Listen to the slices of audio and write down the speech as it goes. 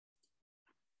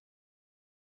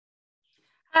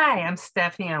Hi, I'm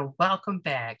Stephanie, and welcome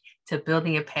back to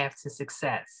Building a Path to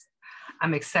Success.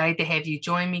 I'm excited to have you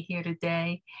join me here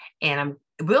today, and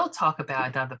we'll talk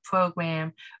about another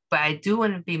program, but I do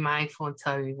want to be mindful and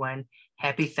tell everyone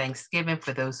happy Thanksgiving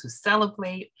for those who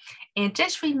celebrate. And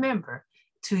just remember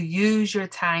to use your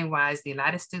time wisely. A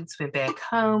lot of students went back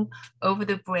home over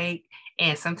the break,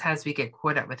 and sometimes we get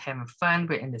caught up with having fun.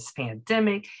 We're in this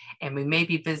pandemic, and we may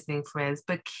be visiting friends,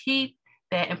 but keep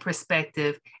that in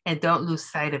perspective and don't lose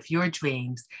sight of your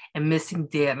dreams and missing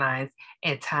deadlines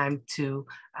and time to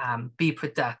be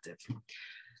productive.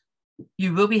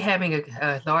 You will be having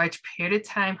a large period of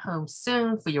time home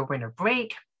soon for your winter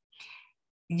break.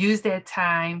 Use that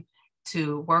time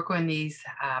to work on these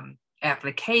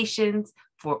applications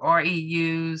for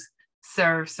REUs,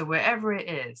 SERFs, or wherever it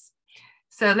is.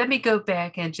 So let me go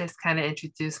back and just kind of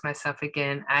introduce myself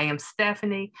again. I am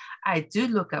Stephanie. I do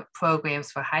look up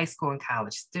programs for high school and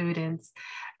college students.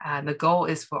 The goal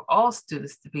is for all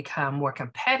students to become more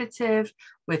competitive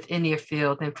within their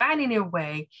field and finding their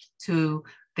way to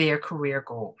their career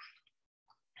goal.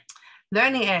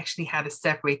 Learning actually how to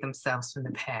separate themselves from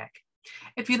the pack.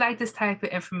 If you like this type of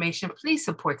information, please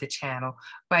support the channel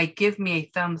by giving me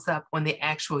a thumbs up on the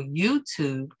actual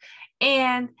YouTube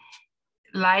and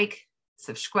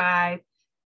subscribe,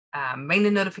 ring the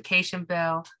notification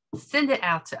bell, send it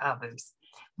out to others.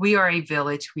 We are a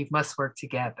village. We must work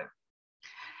together.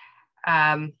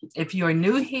 If you are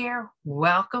new here,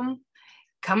 welcome.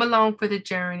 Come along for the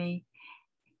journey.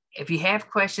 If you have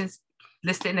questions,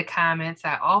 list it in the comments.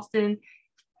 I often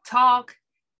talk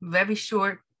very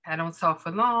short. I don't talk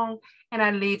for long, and I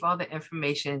leave all the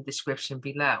information in the description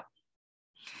below.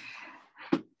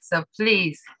 So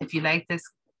please, if you like this,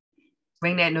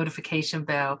 ring that notification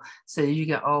bell so you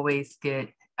can always get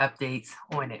updates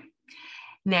on it.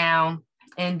 Now,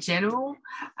 in general,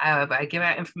 I give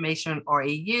out information on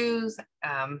REUs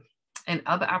and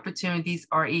other opportunities.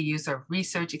 REUs are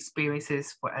research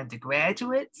experiences for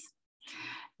undergraduates.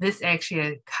 This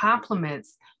actually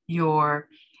complements your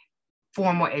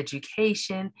formal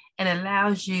education and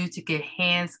allows you to get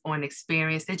hands-on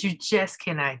experience that you just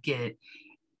cannot get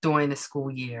during the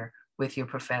school year with your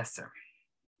professor.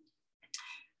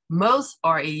 Most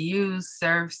REUs,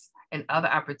 SERFs, and other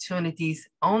opportunities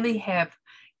only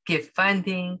get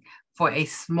funding for a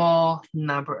small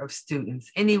number of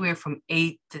students, anywhere from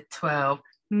 8 to 12,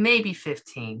 maybe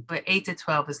 15, but 8 to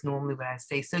 12 is normally what I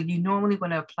say. So you normally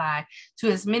want to apply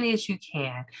to as many as you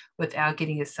can without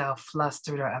getting yourself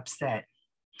flustered or upset,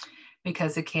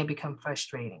 because it can become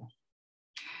frustrating.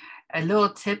 A little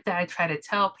tip that I try to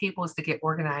tell people is to get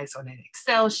organized on an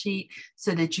Excel sheet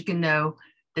so that you can know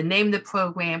the name of the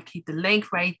program, keep the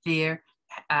link right there,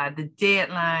 the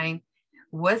deadline,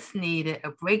 what's needed,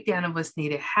 a breakdown of what's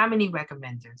needed, how many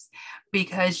recommenders.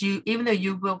 Because even though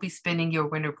you will be spending your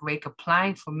winter break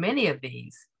applying for many of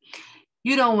these,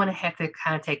 you don't want to have to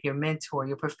contact your mentor,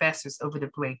 your professors over the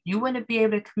break. You want to be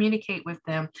able to communicate with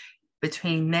them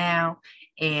between now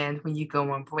and when you go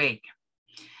on break.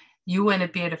 You want to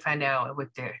be able to find out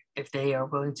if they are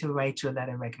willing to write you a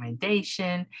letter of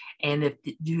recommendation, and if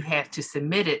you have to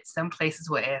submit it. Some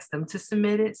places will ask them to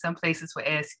submit it. Some places will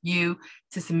ask you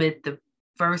to submit the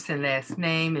first and last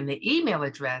name and the email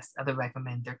address of the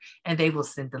recommender, and they will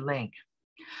send the link.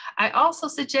 I also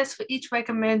suggest for each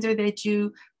recommender that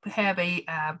you have a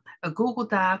Google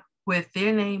Doc with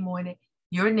their name on it,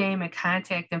 your name and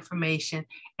contact information,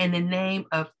 and the name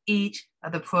of each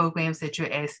of the programs that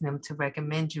you're asking them to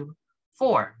recommend you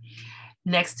for.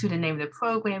 Next to the name of the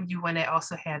program, you want to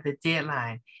also have the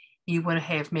deadline. You want to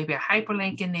have maybe a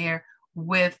hyperlink in there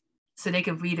so they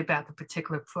can read about the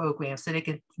particular program, so they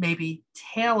can maybe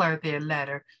tailor their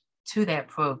letter to that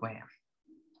program.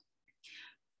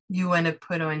 You want to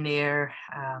put on there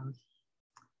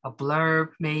a blurb,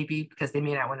 maybe, because they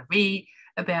may not want to read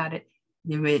about it.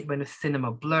 You may want to send them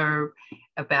a blurb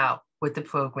about what the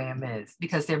program is,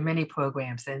 because there are many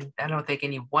programs, and I don't think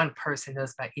any one person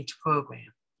knows about each program.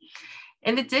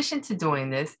 In addition to doing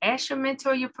this, ask your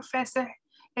mentor, your professor,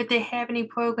 if they have any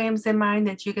programs in mind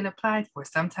that you can apply for.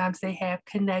 Sometimes they have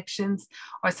connections,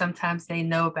 or sometimes they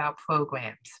know about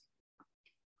programs.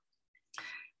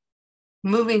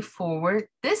 Moving forward,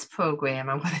 this program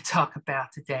I'm going to talk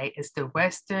about today is the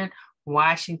Western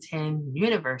Washington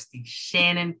University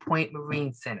Shannon Point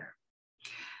Marine Center.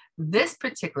 This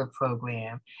particular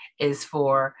program is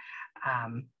for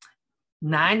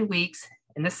 9 weeks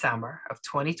in the summer of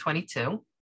 2022.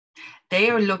 They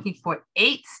are looking for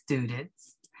 8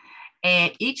 students,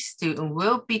 and each student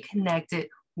will be connected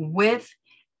with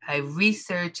a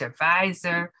research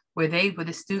advisor where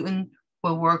the student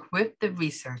will work with the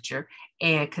researcher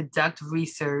and conduct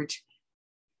research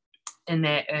in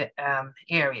that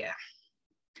area.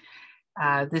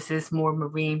 This is more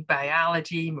marine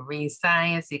biology, marine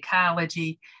science,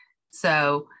 ecology.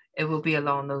 So it will be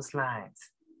along those lines.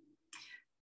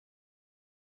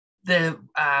 The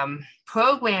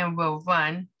program will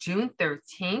run June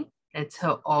 13th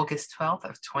until August 12th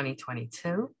of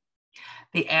 2022.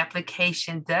 The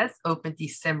application does open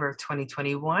December of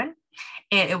 2021,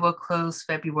 and it will close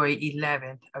February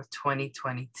 11th of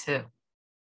 2022.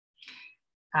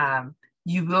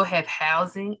 You will have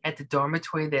housing at the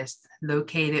dormitory that's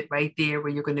located right there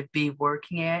where you're going to be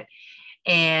working at.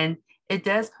 And it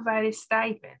does provide a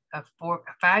stipend of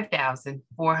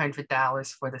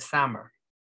 $5,400 for the summer.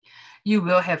 You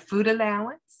will have food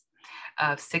allowance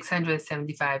of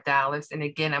 $675. And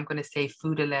again, I'm going to say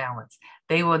food allowance.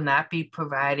 They will not be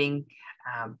providing,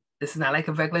 this is not like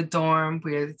a regular dorm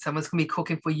where someone's going to be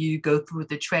cooking for you, go through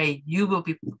the tray. You will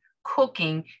be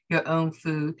cooking your own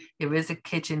food. There is a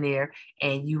kitchen there,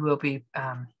 and you will be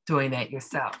doing that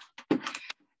yourself.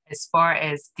 As far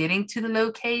as getting to the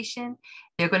location,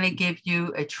 they're going to give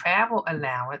you a travel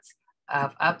allowance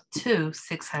of up to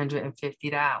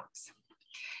 $650.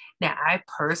 Now, I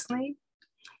personally,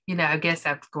 I guess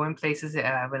I've gone places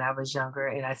when I was younger,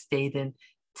 and I stayed in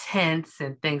tents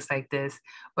and things like this,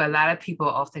 but a lot of people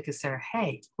are often concerned,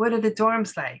 hey, what are the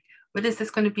dorms like? What is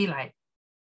this going to be like?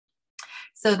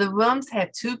 So the rooms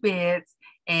have 2 beds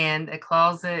and a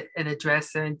closet and a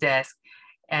dresser and desk.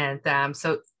 And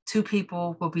so 2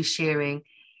 people will be sharing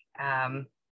a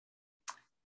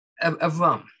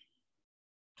room.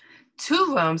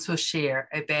 2 rooms will share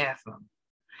a bathroom.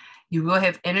 You will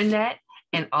have internet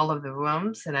in all of the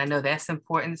rooms. And I know that's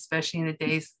important, especially in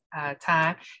today's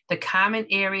time. The common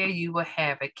area, you will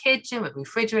have a kitchen with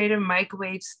refrigerator,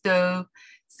 microwave, stove,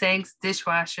 sinks,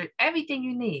 dishwasher, everything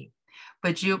you need.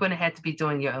 But you're going to have to be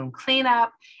doing your own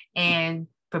cleanup and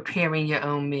preparing your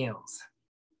own meals.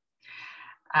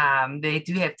 They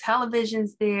do have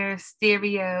televisions there,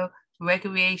 stereo,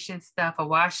 recreation stuff, a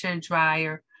washer and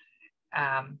dryer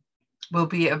will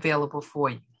be available for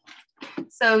you.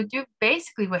 So you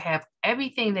basically will have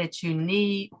everything that you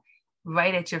need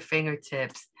right at your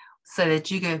fingertips so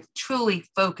that you can truly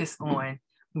focus on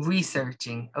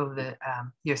researching over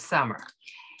your summer.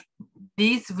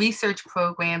 These research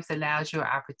programs allows you an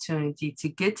opportunity to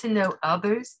get to know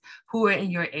others who are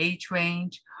in your age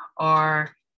range,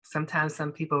 or sometimes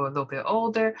some people are a little bit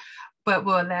older, but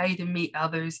will allow you to meet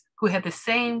others who have the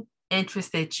same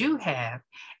interests that you have.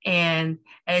 And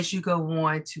as you go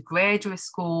on to graduate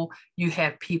school, you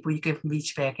have people you can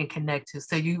reach back and connect to.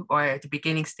 So you are at the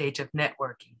beginning stage of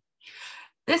networking.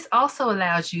 This also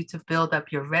allows you to build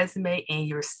up your resume and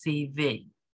your CV.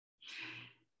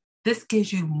 This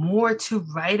gives you more to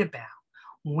write about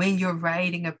when you're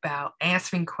writing about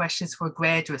answering questions for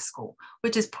graduate school,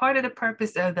 which is part of the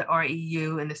purpose of the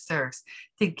REU and the SERFs,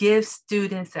 to give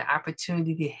students the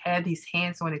opportunity to have these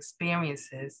hands-on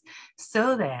experiences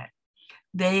so that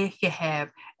they can have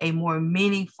a more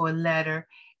meaningful letter,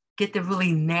 get to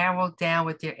really narrow down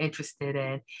what they're interested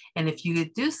in. And if you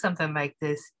could do something like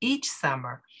this each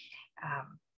summer,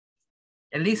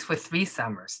 at least for 3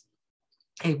 summers,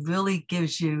 it really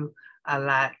gives you a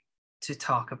lot to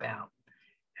talk about,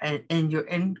 and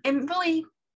really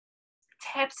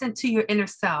taps into your inner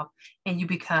self, and you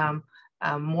become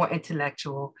more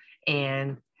intellectual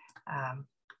and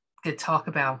can talk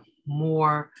about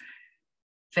more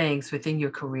things within your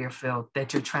career field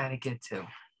that you're trying to get to.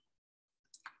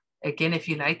 Again, if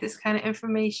you like this kind of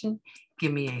information,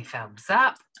 give me a thumbs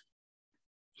up,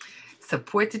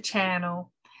 support the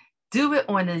channel. Do it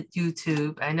on the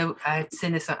YouTube. I know I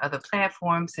send this on other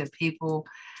platforms, and people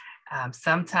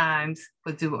sometimes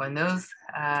will do it on those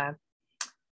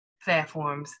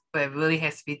platforms, but it really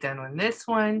has to be done on this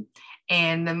one.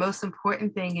 And the most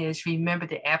important thing is, remember,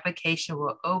 the application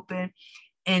will open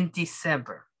in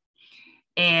December.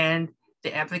 And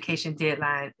the application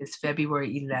deadline is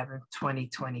February 11th,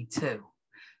 2022.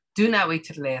 Do not wait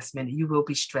till the last minute. You will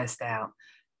be stressed out.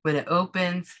 When it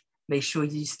opens, make sure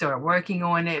you start working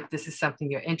on it if this is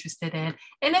something you're interested in.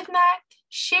 And if not,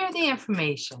 share the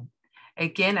information.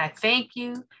 Again, I thank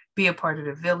you. Be a part of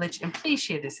the village, and please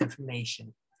share this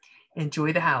information.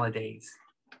 Enjoy the holidays.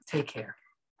 Take care.